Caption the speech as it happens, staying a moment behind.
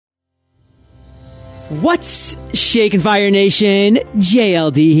What's shaking, Fire Nation?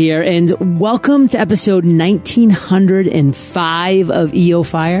 JLD here, and welcome to episode 1905 of EO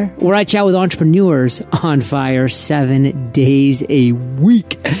Fire, where I chat with entrepreneurs on fire 7 days a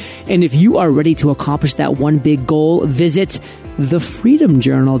week. And if you are ready to accomplish that one big goal, visit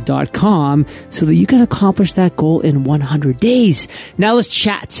thefreedomjournal.com so that you can accomplish that goal in 100 days. Now let's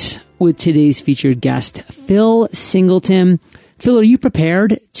chat with today's featured guest, Phil Singleton. Phil, are you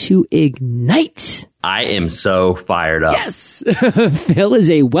prepared to ignite? I am so fired up. Yes! Phil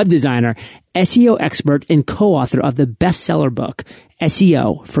is a web designer, SEO expert, and co-author of the bestseller book,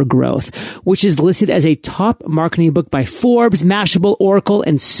 SEO for Growth, which is listed as a top marketing book by Forbes, Mashable, Oracle,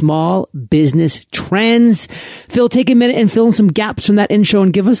 and Small Business Trends. Phil, take a minute and fill in some gaps from that intro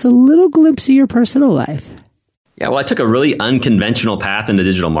and give us a little glimpse of your personal life. Yeah, well, I took a really unconventional path into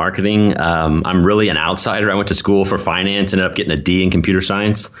digital marketing. I'm really an outsider. I went to school for finance, ended up getting a D in computer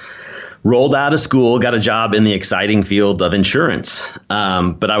science. Rolled out of school, got a job in the exciting field of insurance.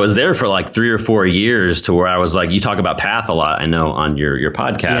 But I was there for like 3 or 4 years to where I was like, you talk about path a lot, I know, on your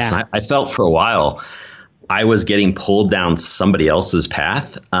podcast. Yeah. And I felt for a while I was getting pulled down somebody else's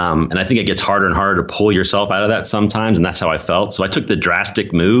path. And I think it gets harder and harder to pull yourself out of that sometimes. And that's how I felt. So I took the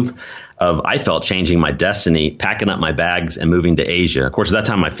drastic move of, I felt, changing my destiny, packing up my bags and moving to Asia. Of course, at that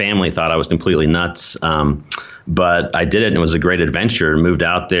time, my family thought I was completely nuts. But I did it, and it was a great adventure. Moved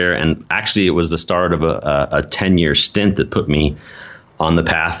out there, and actually it was the start of a 10-year stint that put me on the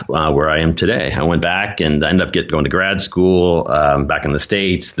path where I am today. I went back and I ended up going to grad school back in the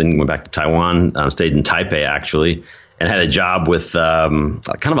States, then went back to Taiwan, stayed in Taipei actually, and had a job with kind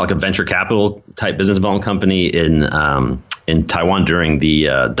of like a venture capital type business development company in Taiwan during the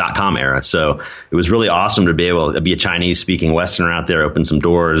 .com era. So it was really awesome to be able to be a Chinese-speaking Westerner out there, open some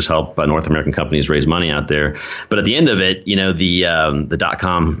doors, help North American companies raise money out there. But at the end of it, the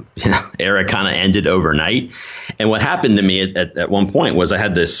 .com era kind of ended overnight. And what happened to me at one point was I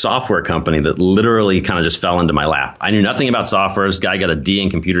had this software company that literally kind of just fell into my lap. I knew nothing about software. This guy got a D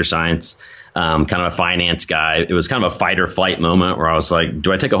in computer science. Kind of a finance guy. It was kind of a fight or flight moment where I was like,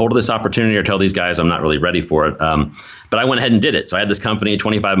 do I take a hold of this opportunity or tell these guys I'm not really ready for it? But I went ahead and did it. So I had this company,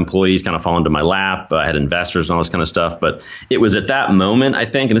 25 employees kind of fall into my lap. I had investors and all this kind of stuff. But it was at that moment, I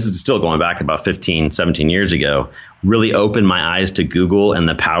think, and this is still going back about 15, 17 years ago, really opened my eyes to Google and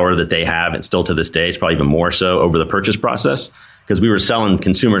the power that they have. And still to this day, it's probably even more so over the purchase process. Because we were selling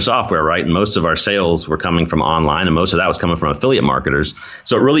consumer software, right? And most of our sales were coming from online, and most of that was coming from affiliate marketers.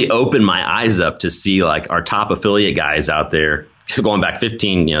 So it really opened my eyes up to see like our top affiliate guys out there going back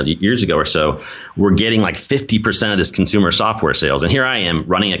 15 years ago or so, we're getting like 50% of this consumer software sales. And here I am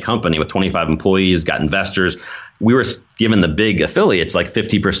running a company with 25 employees, got investors. We were given the big affiliates like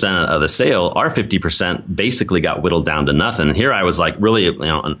 50% of the sale. Our 50% basically got whittled down to nothing. And here I was like really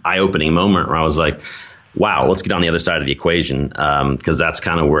an eye-opening moment where I was like, wow, let's get on the other side of the equation, because that's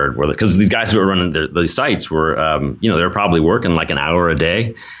kind of where because these guys who were running these sites were, they were probably working like an hour a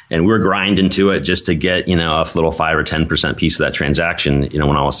day, and we're grinding to it just to get, a little 5 or 10% piece of that transaction,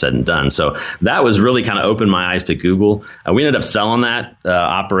 when all was said and done. So that was really kind of opened my eyes to Google. We ended up selling that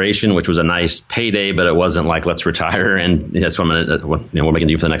operation, which was a nice payday, but it wasn't like let's retire and that's what what am I going to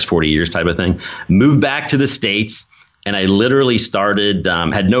do for the next 40 years type of thing. Moved back to the States. And I literally started,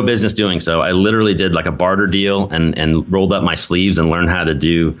 had no business doing so. I literally did like a barter deal and rolled up my sleeves and learned how to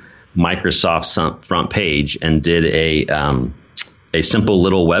do Microsoft's front page and did a simple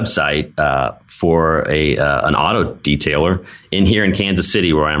little website for an auto detailer here in Kansas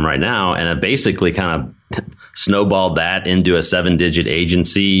City, where I am right now. And I basically kind of snowballed that into a 7-digit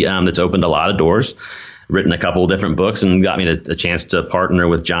agency that's opened a lot of doors. Written a couple of different books and got me a chance to partner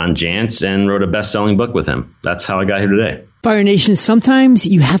with John Jantsch and wrote a best-selling book with him. That's how I got here today. Fire Nation, sometimes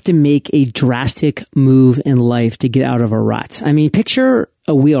you have to make a drastic move in life to get out of a rut. I mean, picture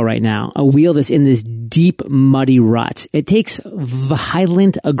a wheel right now, a wheel that's in this deep, muddy rut. It takes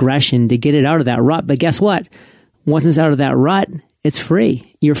violent aggression to get it out of that rut. But guess what? Once it's out of that rut, it's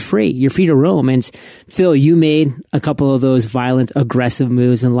free. You're free. You're free to roam. And Phil, you made a couple of those violent, aggressive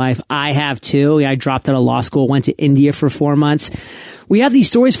moves in life. I have too. I dropped out of law school, went to India for 4 months. We have these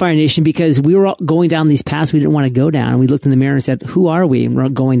stories, Fire Nation, because we were going down these paths we didn't want to go down. We looked in the mirror and said, who are we? And we're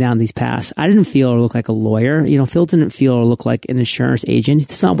going down these paths. I didn't feel or look like a lawyer. Phil didn't feel or look like an insurance agent.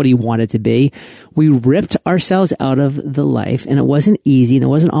 It's not what he wanted to be. We ripped ourselves out of the life, and it wasn't easy, and it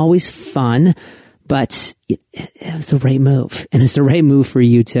wasn't always fun. But it was the right move, and it's the right move for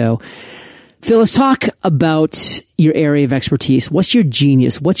you too. Phil, let's talk about your area of expertise. What's your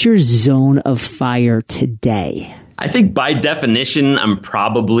genius? What's your zone of fire today? I think by definition, I'm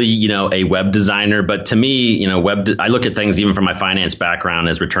probably, a web designer. But to me, I look at things even from my finance background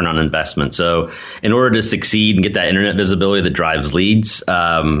as return on investment. So in order to succeed and get that internet visibility that drives leads,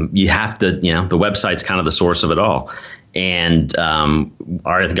 you have to, the website's kind of the source of it all. And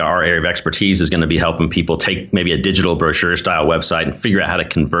I think our area of expertise is going to be helping people take maybe a digital brochure style website and figure out how to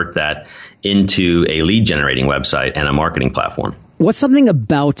convert that into a lead generating website and a marketing platform. What's something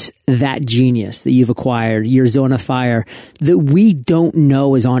about that genius that you've acquired, your zone of fire, that we don't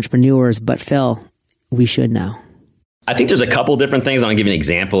know as entrepreneurs, but Phil, we should know? I think there's a couple different things. I'll give you an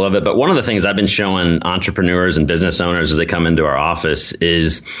example of it. But one of the things I've been showing entrepreneurs and business owners as they come into our office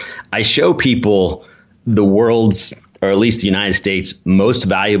is I show people the world's, or at least the United States, most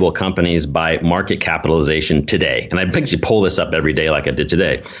valuable companies by market capitalization today. And I basically pull this up every day like I did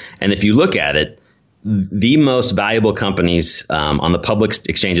today. And if you look at it, the most valuable companies on the public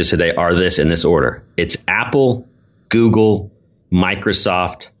exchanges today are this in this order. It's Apple, Google,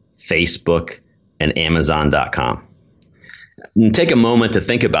 Microsoft, Facebook, and Amazon.com. And take a moment to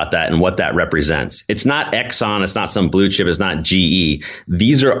think about that and what that represents. It's not Exxon. It's not some blue chip. It's not GE.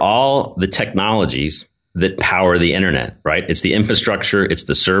 These are all the technologies that power the internet, right? It's the infrastructure, it's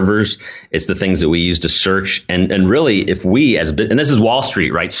the servers, it's the things that we use to search. And really, if we and this is Wall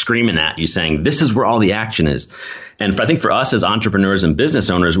Street, right, screaming at you saying, this is where all the action is. And I think for us as entrepreneurs and business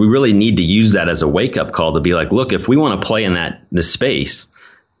owners, we really need to use that as a wake up call to be like, look, if we want to play in this space,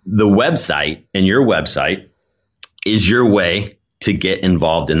 the website and your website is your way to get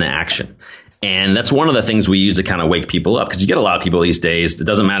involved in the action. And that's one of the things we use to kind of wake people up, because you get a lot of people these days. It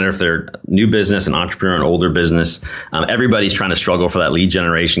doesn't matter if they're new business, an entrepreneur, an older business. Everybody's trying to struggle for that lead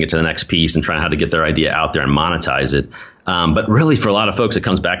generation, get to the next piece and trying how to get their idea out there and monetize it. But really, for a lot of folks, it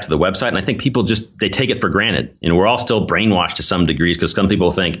comes back to the website. And I think people they take it for granted. We're all still brainwashed to some degrees, because some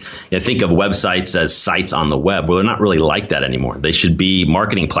people think of websites as sites on the web. Well, they're not really like that anymore. They should be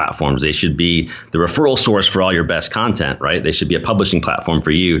marketing platforms. They should be the referral source for all your best content, right? They should be a publishing platform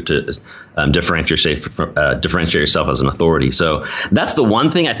for you to differentiate yourself as an authority. So that's the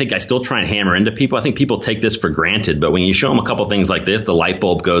one thing I think I still try and hammer into people. I think people take this for granted, but when you show them a couple things like this, the light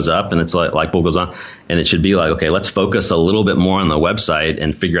bulb goes up and it's like light bulb goes on, and it should be like, okay, let's focus a little bit more on the website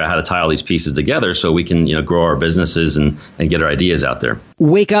and figure out how to tie all these pieces together so we can, grow our businesses and get our ideas out there.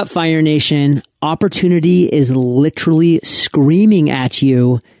 Wake up, Fire Nation. Opportunity is literally screaming at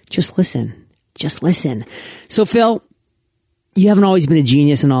you. Just listen. Just listen. So, Phil, you haven't always been a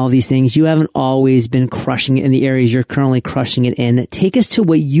genius in all of these things. You haven't always been crushing it in the areas you're currently crushing it in. Take us to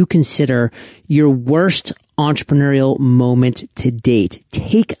what you consider your worst entrepreneurial moment to date.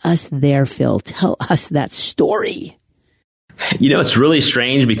 Take us there, Phil. Tell us that story. It's really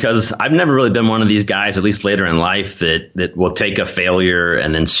strange, because I've never really been one of these guys, at least later in life, that will take a failure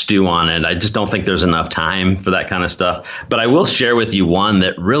and then stew on it. I just don't think there's enough time for that kind of stuff. But I will share with you one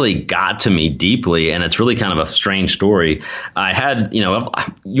that really got to me deeply, and it's really kind of a strange story. I had,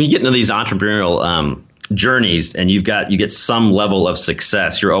 you get into these entrepreneurial journeys and you get some level of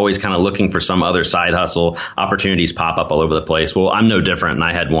success. You're always kind of looking for some other side hustle. Opportunities pop up all over the place. Well, I'm no different. And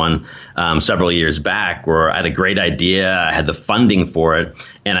I had one several years back where I had a great idea. I had the funding for it.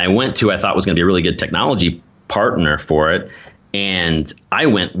 And I thought was going to be a really good technology partner for it. And I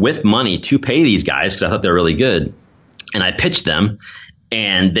went with money to pay these guys because I thought they're really good. And I pitched them,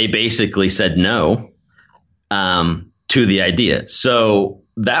 and they basically said no to the idea. So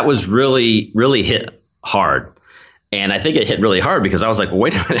that was really, really hit hard. And I think it hit really hard because I was like,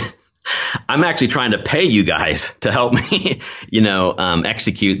 wait a minute, I'm actually trying to pay you guys to help me,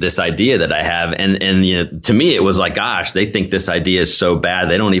 execute this idea that I have. And to me, it was like, gosh, they think this idea is so bad.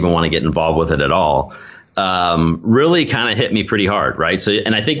 They don't even want to get involved with it at all. Really kind of hit me pretty hard. Right. So,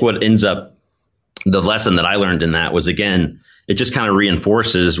 and I think what ends up, the lesson that I learned in that was, again, it just kind of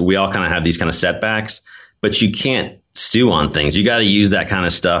reinforces we all kind of have these kind of setbacks, but you can't stew on things. You got to use that kind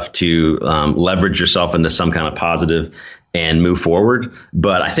of stuff to leverage yourself into some kind of positive and move forward.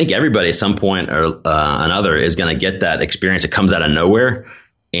 But I think everybody at some point or another is going to get that experience. It comes out of nowhere.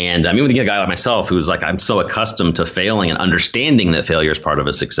 And I mean, with a guy like myself, who's like, I'm so accustomed to failing and understanding that failure is part of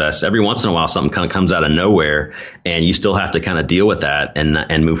a success. Every once in a while, something kind of comes out of nowhere, and you still have to kind of deal with that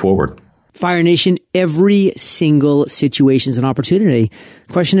and move forward. Fire Nation, every single situation is an opportunity.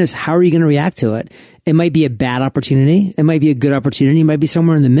 The question is, how are you going to react to it? It might be a bad opportunity. It might be a good opportunity. It might be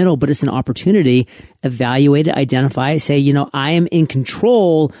somewhere in the middle, but it's an opportunity. Evaluate it, identify it, say, I am in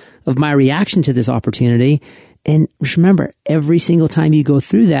control of my reaction to this opportunity. And just remember, every single time you go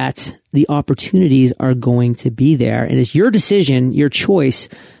through that, the opportunities are going to be there. And it's your decision, your choice,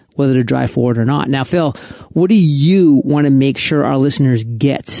 whether to drive forward or not. Now, Phil, what do you want to make sure our listeners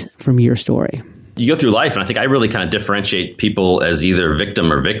get from your story? you go through life, and I think I really kind of differentiate people as either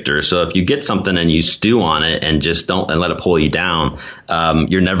victim or victor. So if you get something and you stew on it and just don't and let it pull you down,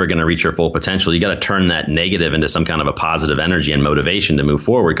 you're never going to reach your full potential. You got to turn that negative into some kind of a positive energy and motivation to move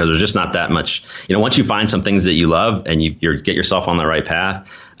forward, because there's just not that much. Once you find some things that you love and you get yourself on the right path,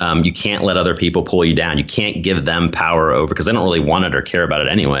 you can't let other people pull you down. You can't give them power over, because they don't really want it or care about it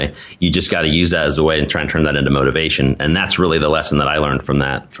anyway. You just got to use that as a way and try and turn that into motivation. And that's really the lesson that I learned from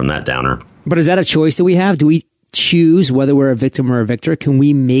that downer. But is that a choice that we have? Do we choose whether we're a victim or a victor? Can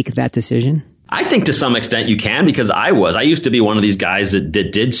we make that decision? I think to some extent you can, because I used to be one of these guys that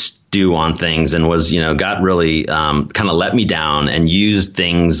did stew on things and was, got really kind of let me down and used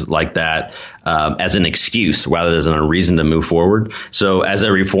things like that as an excuse rather than a reason to move forward. So as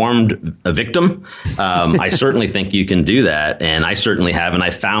a reformed victim, I certainly think you can do that. And I certainly have. And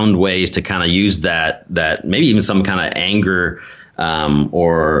I found ways to kind of use that maybe even some kind of anger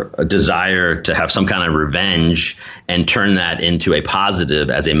or a desire to have some kind of revenge, and turn that into a positive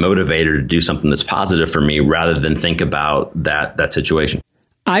as a motivator to do something that's positive for me, rather than think about that situation.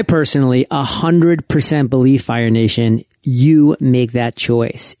 I personally 100% believe, Fire Nation, you make that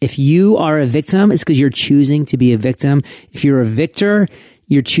choice. If you are a victim, it's because you're choosing to be a victim. If you're a victor,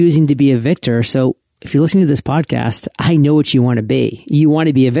 you're choosing to be a victor. So if you're listening to this podcast, I know what you want to be. You want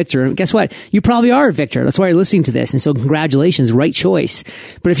to be a victor. And guess what? You probably are a victor. That's why you're listening to this. And so congratulations, right choice.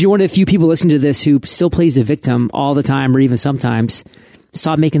 But if you're one of the few people listening to this who still plays the victim all the time, or even sometimes,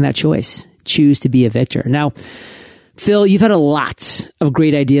 stop making that choice. Choose to be a victor. Now, Phil, you've had a lot of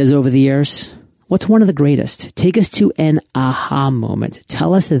great ideas over the years. What's one of the greatest? Take us to an aha moment.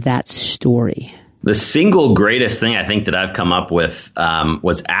 Tell us that story. The single greatest thing I think that I've come up with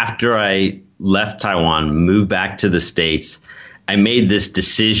was after I left Taiwan, moved back to the States. I made this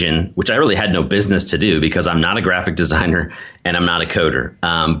decision, which I really had no business to do, because I'm not a graphic designer and I'm not a coder.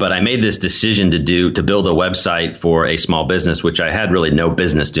 But I made this decision to build a website for a small business, which I had really no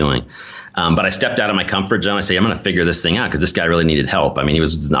business doing. But I stepped out of my comfort zone. I said, I'm going to figure this thing out, because this guy really needed help. I mean, he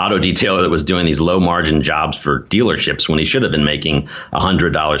was an auto detailer that was doing these low margin jobs for dealerships when he should have been making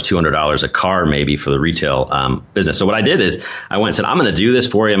 $100, $200 a car maybe for the retail business. So what I did is I went and said, I'm going to do this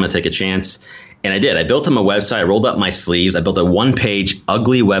for you. I'm going to take a chance. And I did. I built him a website. I rolled up my sleeves. I built a one-page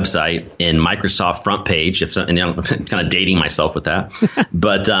ugly website in Microsoft Front Page. And I'm kind of dating myself with that.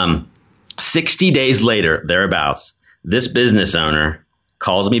 But 60 days later, thereabouts, this business owner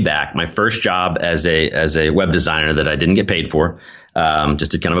calls me back. My first job as a web designer that I didn't get paid for,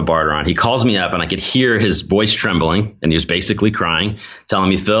 just a kind of a barter on. He calls me up and I could hear his voice trembling, and he was basically crying,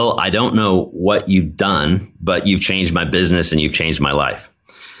 telling me, Phil, I don't know what you've done, but you've changed my business and you've changed my life.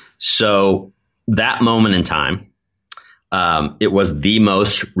 So that moment in time, it was the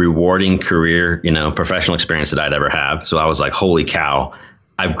most rewarding career, professional experience that I'd ever have. So I was like, holy cow,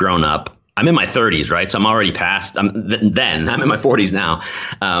 I've grown up. I'm in my 30s, right? So I'm already past. I'm in my 40s now.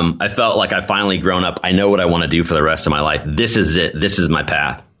 I felt like I've finally grown up. I know what I want to do for the rest of my life. This is it. This is my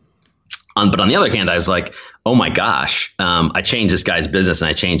path. But on the other hand, I was like, oh my gosh, I changed this guy's business and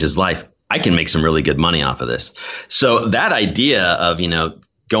I changed his life. I can make some really good money off of this. So that idea of,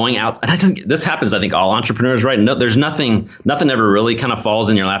 going out, and I think this happens, I think all entrepreneurs, right? No, there's nothing ever really kind of falls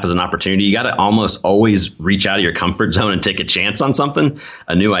in your lap as an opportunity. You got to almost always reach out of your comfort zone and take a chance on something,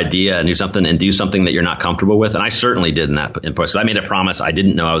 a new idea, and do something that you're not comfortable with. And I certainly did in that process. I made a promise I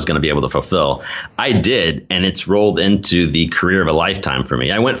didn't know I was going to be able to fulfill. I did, and it's rolled into the career of a lifetime for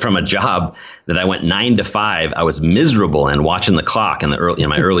me. I went from a job that I went 9 to 5. I was miserable and watching the clock in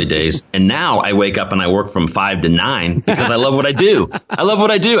my early days. And now I wake up and I work from 5 to 9 because I love what I do. I love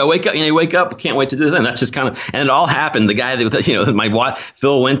what I do. I wake up, you wake up, can't wait to do this. And that's just kind of, and it all happened. The guy that, my wife,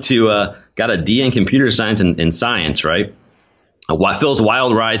 Phil went to, got a D in computer science and science, right? Phil's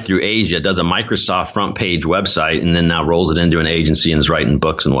wild ride through Asia, does a Microsoft front page website, and then now rolls it into an agency and is writing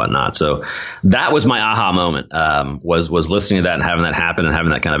books and whatnot. So that was my aha moment, was listening to that and having that happen and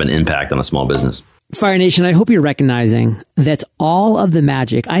having that kind of an impact on a small business. Fire Nation, I hope you're recognizing that all of the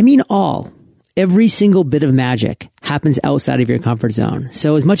magic, I mean every single bit of magic happens outside of your comfort zone.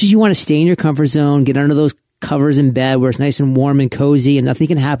 So as much as you want to stay in your comfort zone, get under those covers in bed where it's nice and warm and cozy and nothing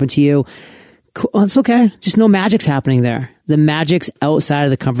can happen to you, well, it's okay. Just no magic's happening there. The magic's outside of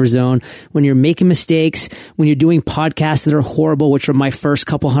the comfort zone. When you're making mistakes, when you're doing podcasts that are horrible, which were my first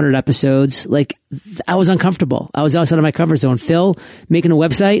couple hundred episodes, like I was uncomfortable. I was outside of my comfort zone. Phil making a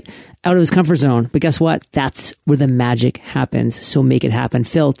website out of his comfort zone. But guess what? That's where the magic happens. So make it happen.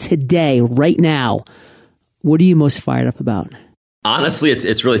 Phil, today, right now, what are you most fired up about? Honestly,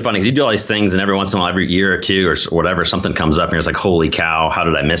 it's really funny because you do all these things and every once in a while, every year or two or whatever, something comes up and you're just like, holy cow, how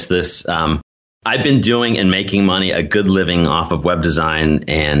did I miss this? I've been doing and making money, a good living off of web design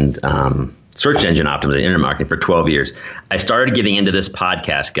and search engine optimization, internet marketing for 12 years. I started getting into this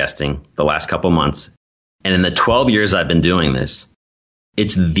podcast guesting the last couple months. And in the 12 years I've been doing this,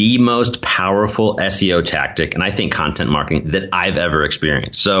 it's the most powerful SEO tactic, and I think content marketing, that I've ever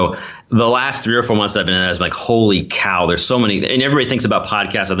experienced. So the last 3 or 4 months I've been in it, I was like, holy cow, there's so many. And everybody thinks about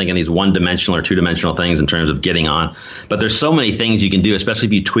podcasts, I think, in these one-dimensional or two-dimensional things in terms of getting on. But there's so many things you can do, especially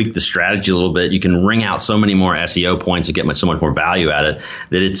if you tweak the strategy a little bit. You can wring out so many more SEO points and get so much more value at it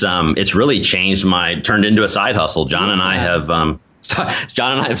that it's really turned into a side hustle. John and I have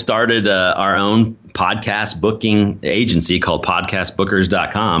started our own podcast booking agency called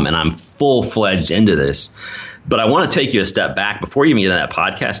podcastbookers.com, and I'm full-fledged into this. But I want to take you a step back before you even get into that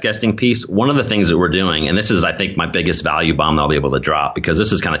podcast guesting piece. One of the things that we're doing, and this is, I think, my biggest value bomb that I'll be able to drop, because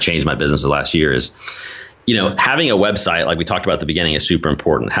this has kind of changed my business the last year, is, having a website, like we talked about at the beginning, is super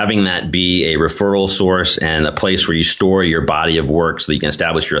important. Having that be a referral source and a place where you store your body of work so that you can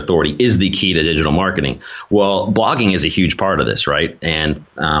establish your authority is the key to digital marketing. Well, blogging is a huge part of this, right? And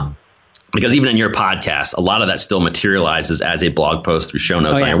because even in your podcast, a lot of that still materializes as a blog post through show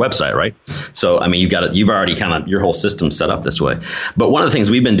notes on your website, right? So, I mean, you've already your whole system set up this way. But one of the things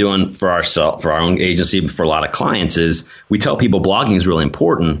we've been doing for our own agency, for a lot of clients, is we tell people blogging is really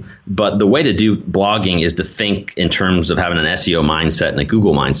important. But the way to do blogging is to think in terms of having an SEO mindset and a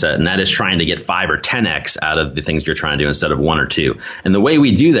Google mindset. And that is trying to get 5 or 10x out of the things you're trying to do instead of 1 or 2. And the way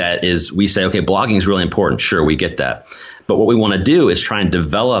we do that is we say, okay, blogging is really important. Sure, we get that. But what we want to do is try and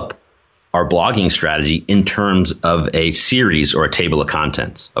develop our blogging strategy in terms of a series or a table of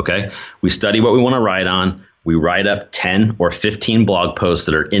contents. Okay. We study what we want to write on. We write up 10 or 15 blog posts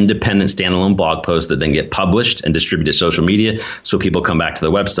that are independent standalone blog posts that then get published and distributed to social media so people come back to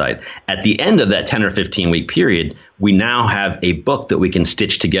the website. At the end of that 10 or 15 week period, we now have a book that we can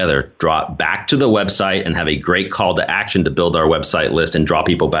stitch together, draw it back to the website, and have a great call to action to build our website list and draw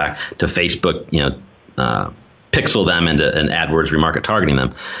people back to Facebook, pixel them into an AdWords remarket targeting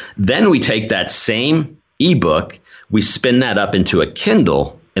them. Then we take that same ebook, we spin that up into a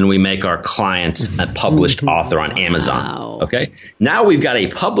Kindle, and we make our clients a published author on Amazon. Wow. Okay. Now we've got a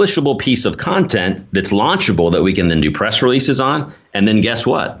publishable piece of content that's launchable that we can then do press releases on. And then guess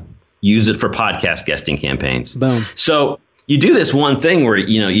what? Use it for podcast guesting campaigns. Boom. So you do this one thing where,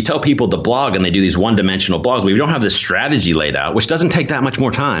 you tell people to blog and they do these one-dimensional blogs. We don't have this strategy laid out, which doesn't take that much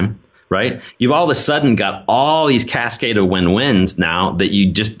more time. Right? You've all of a sudden got all these cascade of win-wins now that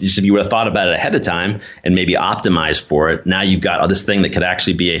you just if you would have thought about it ahead of time and maybe optimized for it. Now you've got this thing that could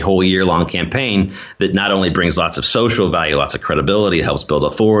actually be a whole year-long campaign that not only brings lots of social value, lots of credibility, helps build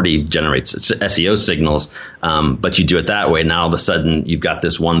authority, generates SEO signals, but you do it that way. Now all of a sudden you've got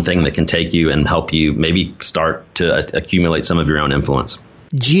this one thing that can take you and help you maybe start to accumulate some of your own influence.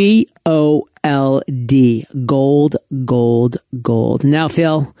 GOLD. Gold, gold, gold. Now,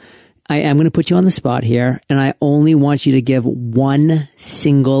 Phil, I am going to put you on the spot here, and I only want you to give one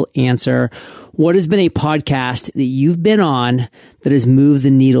single answer. What has been a podcast that you've been on that has moved the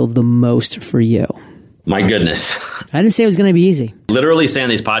needle the most for you? My goodness. I didn't say it was going to be easy. Literally saying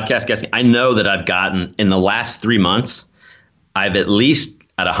these podcast guests, I know that I've gotten, in the last 3 months, I've at least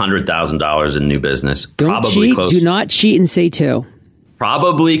at $100,000 in new business. Don't cheat. Do not cheat and say 2.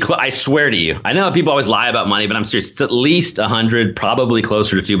 Probably, I swear to you. I know people always lie about money, but I'm serious. It's at least 100, probably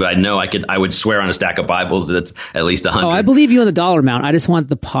closer to 2. But I know I would swear on a stack of Bibles that it's at least 100. Oh, I believe you on the dollar amount. I just want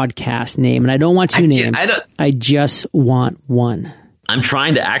the podcast name, and I don't want 2 names. I just want 1. I'm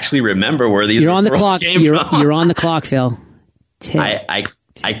trying to actually remember where these You're on the clock. Came from. You're on the clock, Phil. I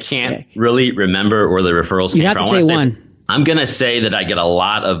can't really remember where the referrals came from. You have to say 1. I'm going to say that I get a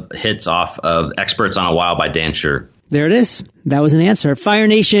lot of hits off of Experts on a While by Dan Scher. There it is. That was an answer. Fire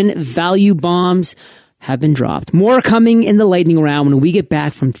Nation, value bombs have been dropped. More coming in the lightning round when we get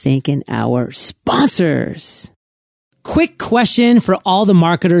back from thanking our sponsors. Quick question for all the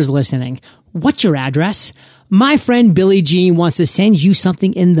marketers listening. What's your address? My friend Billie Jean wants to send you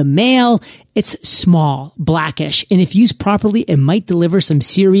something in the mail. It's small, blackish, and if used properly, it might deliver some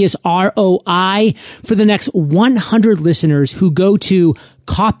serious ROI. For the next 100 listeners who go to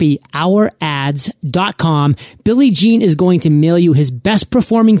copyourads.com, Billie Jean is going to mail you his best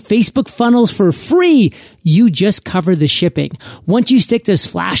performing Facebook funnels for free. You just cover the shipping. Once you stick this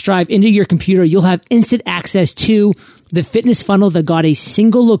flash drive into your computer, you'll have instant access to the fitness funnel that got a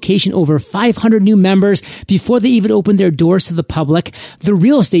single location over 500 new members before they even opened their doors to the public, the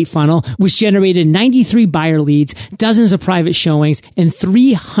real estate funnel, which generated 93 buyer leads, dozens of private showings, and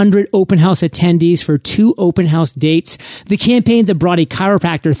 300 open house attendees for 2 open house dates. The campaign that brought a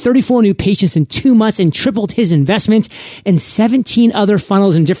chiropractor 34 new patients in 2 months and tripled his investment, and 17 other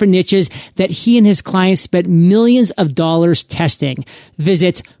funnels in different niches that he and his clients spent millions of dollars testing.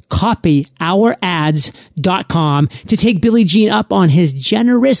 Visit copyourads.com to take Billy Jean up on his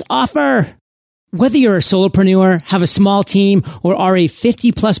generous offer. Whether you're a solopreneur, have a small team, or are a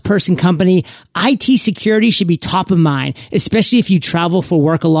 50-plus person company, IT security should be top of mind, especially if you travel for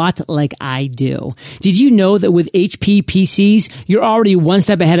work a lot like I do. Did you know that with HP PCs, you're already one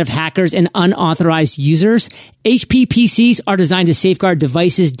step ahead of hackers and unauthorized users? HP PCs are designed to safeguard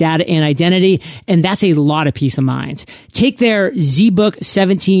devices, data, and identity, and that's a lot of peace of mind. Take their ZBook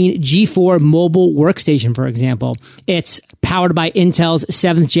 17 G4 mobile workstation, for example. It's powered by Intel's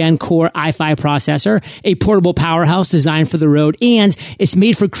 7th gen Core i5 processor, a portable powerhouse designed for the road, and it's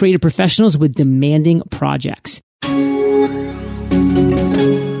made for creative professionals with demanding projects.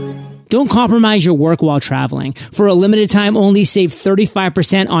 Don't compromise your work while traveling. For a limited time only, save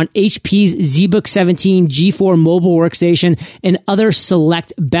 35% on HP's ZBook 17 G4 mobile workstation and other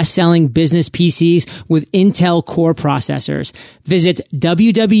select best-selling business PCs with Intel Core processors. Visit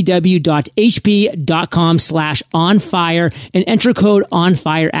www.hp.com/onfire and enter code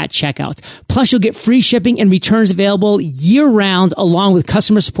ONFIRE at checkout. Plus, you'll get free shipping and returns available year-round along with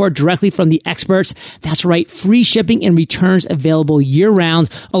customer support directly from the experts. That's right, free shipping and returns available year-round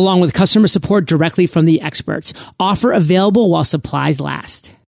along with customer support directly from the experts. Offer available while supplies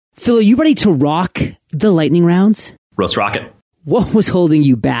last. Phil, are you ready to rock the lightning rounds? Let's rock it. What was holding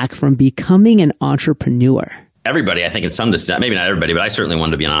you back from becoming an entrepreneur? Everybody, I think, in some extent, maybe not everybody, but I certainly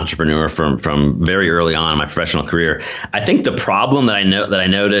wanted to be an entrepreneur from very early on in my professional career. I think the problem that I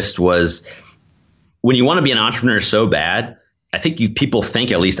noticed was when you want to be an entrepreneur so bad, I think people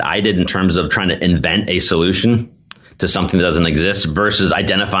think, at least I did, in terms of trying to invent a solution to something that doesn't exist versus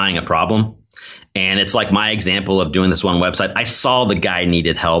identifying a problem. And it's like my example of doing this one website. I saw the guy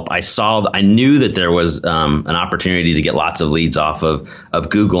needed help. I knew that there was an opportunity to get lots of leads off of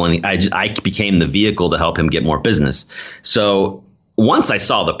Google, and I became the vehicle to help him get more business. So once I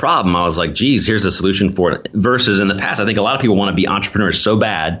saw the problem, I was like, geez, here's a solution for it. Versus in the past, I think a lot of people want to be entrepreneurs so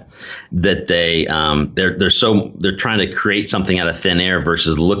bad that they're trying to create something out of thin air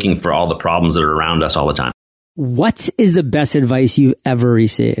versus looking for all the problems that are around us all the time. What is the best advice you've ever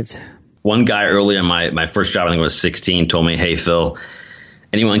received? One guy early in my first job, I think I was 16, told me, hey, Phil,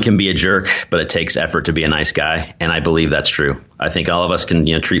 anyone can be a jerk, but it takes effort to be a nice guy. And I believe that's true. I think all of us can,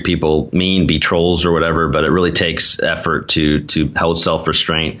 treat people mean, be trolls or whatever, but it really takes effort to hold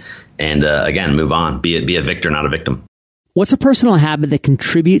self-restraint and, again, move on. Be a victor, not a victim. What's a personal habit that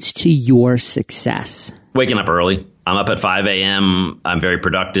contributes to your success? Waking up early. I'm up at 5 a.m. I'm very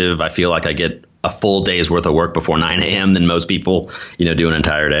productive. I feel like I get a full day's worth of work before 9 a.m. than most people, do an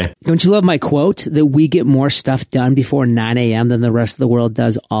entire day. Don't you love my quote that we get more stuff done before 9 a.m. than the rest of the world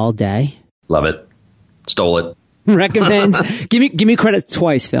does all day? Love it. Stole it. Recommends. Give me credit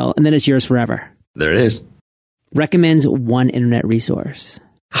twice, Phil, and then it's yours forever. There it is. Recommends one internet resource.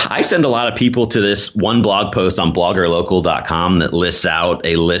 I send a lot of people to this one blog post on bloggerlocal.com that lists out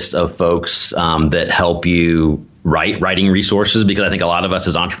a list of folks that help you writing resources, because I think a lot of us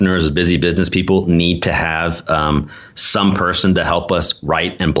as entrepreneurs, as busy business people, need to have some person to help us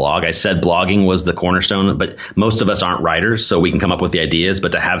write and blog. I said blogging was the cornerstone, but most of us aren't writers, so we can come up with the ideas.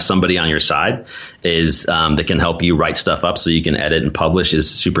 But to have somebody on your side is that can help you write stuff up so you can edit and publish is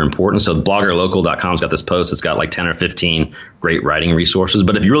super important. So bloggerlocal.com's got this post. It's got like 10 or 15 great writing resources.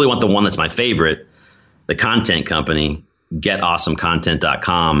 But if you really want the one that's my favorite, the content company,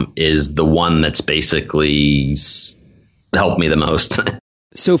 getawesomecontent.com, is the one that's basically helped me the most.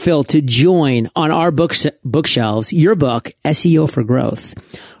 So, Phil, to join on our bookshelves, your book, SEO for Growth,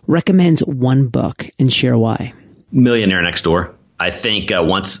 recommends one book and share why. Millionaire Next Door. I think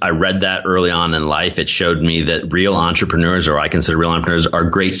once I read that early on in life, it showed me that real entrepreneurs, or I consider real entrepreneurs, are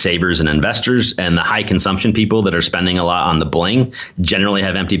great savers and investors. And the high consumption people that are spending a lot on the bling generally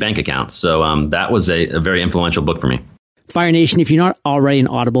have empty bank accounts. So that was a very influential book for me. Fire Nation, if you're not already an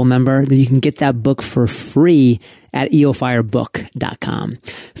Audible member, then you can get that book for free at eofirebook.com.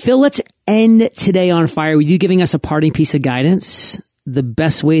 Phil, let's end today on fire with you giving us a parting piece of guidance, the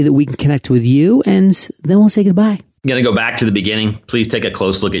best way that we can connect with you, and then we'll say goodbye. I'm going to go back to the beginning. Please take a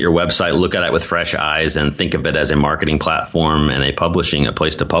close look at your website, look at it with fresh eyes, and think of it as a marketing platform and a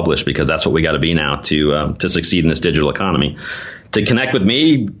place to publish, because that's what we got to be now to succeed in this digital economy. To connect with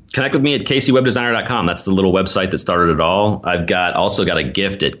me at kcwebdesigner.com. That's the little website that started it all. I've also got a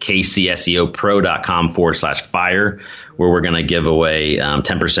gift at kcseopro.com/fire, where we're going to give away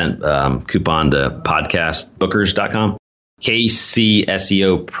 10% coupon to podcastbookers.com.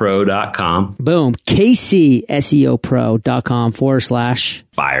 kcseopro.com. Boom.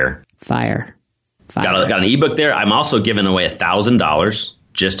 kcseopro.com/fire. Fire. Got an ebook there. I'm also giving away $1,000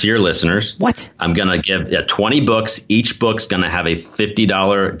 just to your listeners. What? I'm going to give 20 books. Each book's going to have a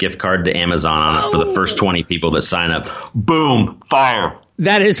 $50 gift card to Amazon on it for the first 20 people that sign up. Boom. Fire.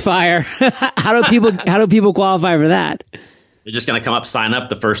 That is fire. How do people qualify for that? They're just going to come up, sign up.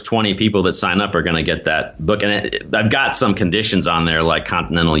 The first 20 people that sign up are going to get that book. And I've got some conditions on there, like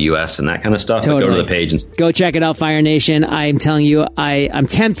continental U.S. and that kind of stuff. Totally. Go to the page and go check it out, Fire Nation. I'm telling you, I'm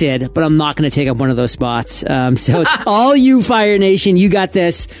tempted, but I'm not going to take up one of those spots. So it's all you, Fire Nation. You got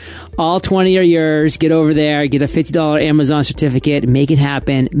this. All 20 are yours. Get over there. Get a $50 Amazon certificate. Make it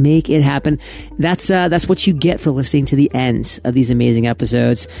happen. Make it happen. That's what you get for listening to the ends of these amazing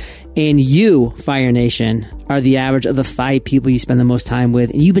episodes. And you, Fire Nation, are the average of the 5 people you spend the most time with.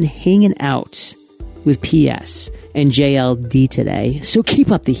 And you've been hanging out with PS and JLD today. So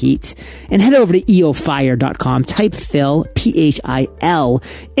keep up the heat and head over to eofire.com. Type Phil, Phil,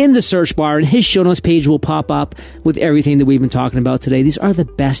 in the search bar, and his show notes page will pop up with everything that we've been talking about today. These are the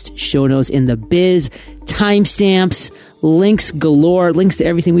best show notes in the biz. Timestamps, links galore, links to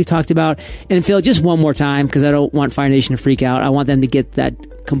everything we've talked about. And Phil, just one more time, because I don't want Fire Nation to freak out. I want them to get that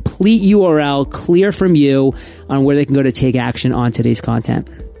complete URL clear from you on where they can go to take action on today's content.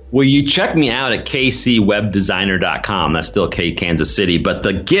 Well, you check me out at kcwebdesigner.com. That's still K, Kansas City. But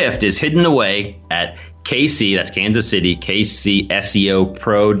the gift is hidden away at KC, that's Kansas City,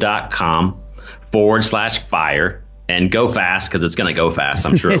 kcseopro.com/fire. And go fast, because it's going to go fast.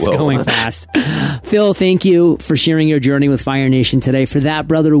 I'm sure it will. It's going fast. Phil, thank you for sharing your journey with Fire Nation today. For that,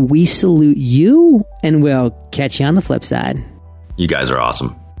 brother, we salute you, and we'll catch you on the flip side. You guys are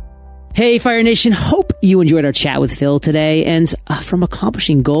awesome. Hey, Fire Nation, hope you enjoyed our chat with Phil today. And from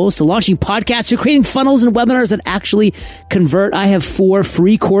accomplishing goals to launching podcasts to creating funnels and webinars that actually convert, I have 4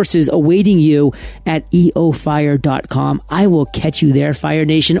 free courses awaiting you at eofire.com. I will catch you there, Fire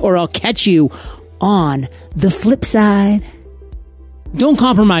Nation, or I'll catch you on the flip side. Don't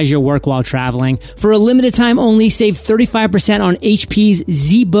compromise your work while traveling. For a limited time only, save 35% on HP's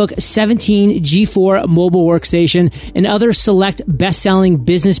ZBook 17 G4 mobile workstation and other select best-selling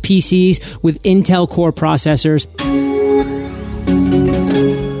business PCs with Intel Core processors.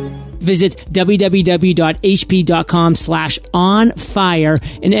 Visit www.hp.com/onfire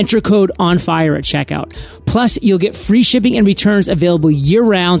and enter code ONFIRE at checkout. Plus, you'll get free shipping and returns available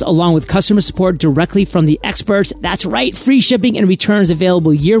year-round, along with customer support directly from the experts. That's right, free shipping and returns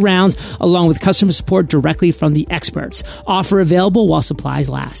available year-round, along with customer support directly from the experts. Offer available while supplies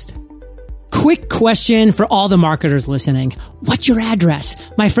last. Quick question for all the marketers listening. What's your address?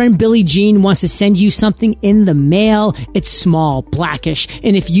 My friend Billie Jean wants to send you something in the mail. It's small, blackish,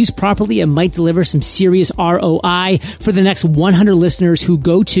 and if used properly, it might deliver some serious ROI. For the next 100 listeners who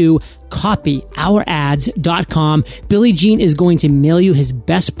go to copyourads.com, Billie Jean is going to mail you his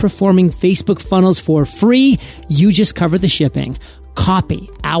best performing Facebook funnels for free. You just cover the shipping.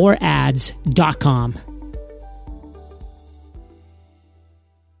 Copyourads.com.